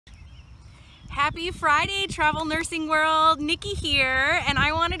Happy Friday, travel nursing world. Nikki here, and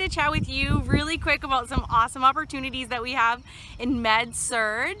I wanted to chat with you really quick about some awesome opportunities that we have in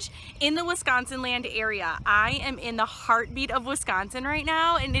MedSurg in the Wisconsin land area. I am in the heartbeat of Wisconsin right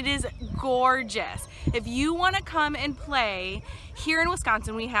now, and it is gorgeous. If you want to come and play here in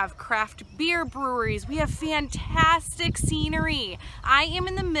Wisconsin, we have craft beer breweries, we have fantastic scenery. I am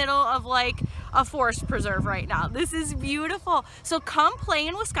in the middle of like a forest preserve right now. This is beautiful. So come play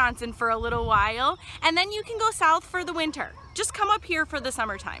in Wisconsin for a little while, and then you can go south for the winter. Just come up here for the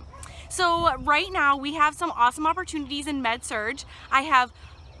summertime. So right now we have some awesome opportunities in MedSurg. I have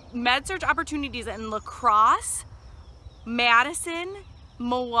MedSurg opportunities in La Crosse, Madison,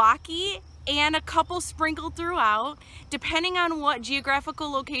 Milwaukee, and a couple sprinkled throughout. Depending on what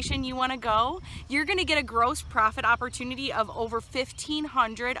geographical location you want to go, you're going to get a gross profit opportunity of over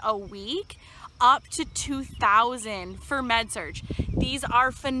 $1,500 a week, up to $2,000 for MedSurg. These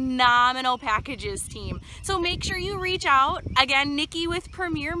are phenomenal packages, team. So make sure you reach out. Again, Nikki with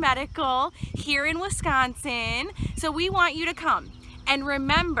Premier Medical here in Wisconsin. So we want you to come. And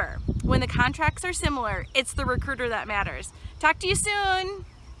remember, when the contracts are similar, it's the recruiter that matters. Talk to you soon.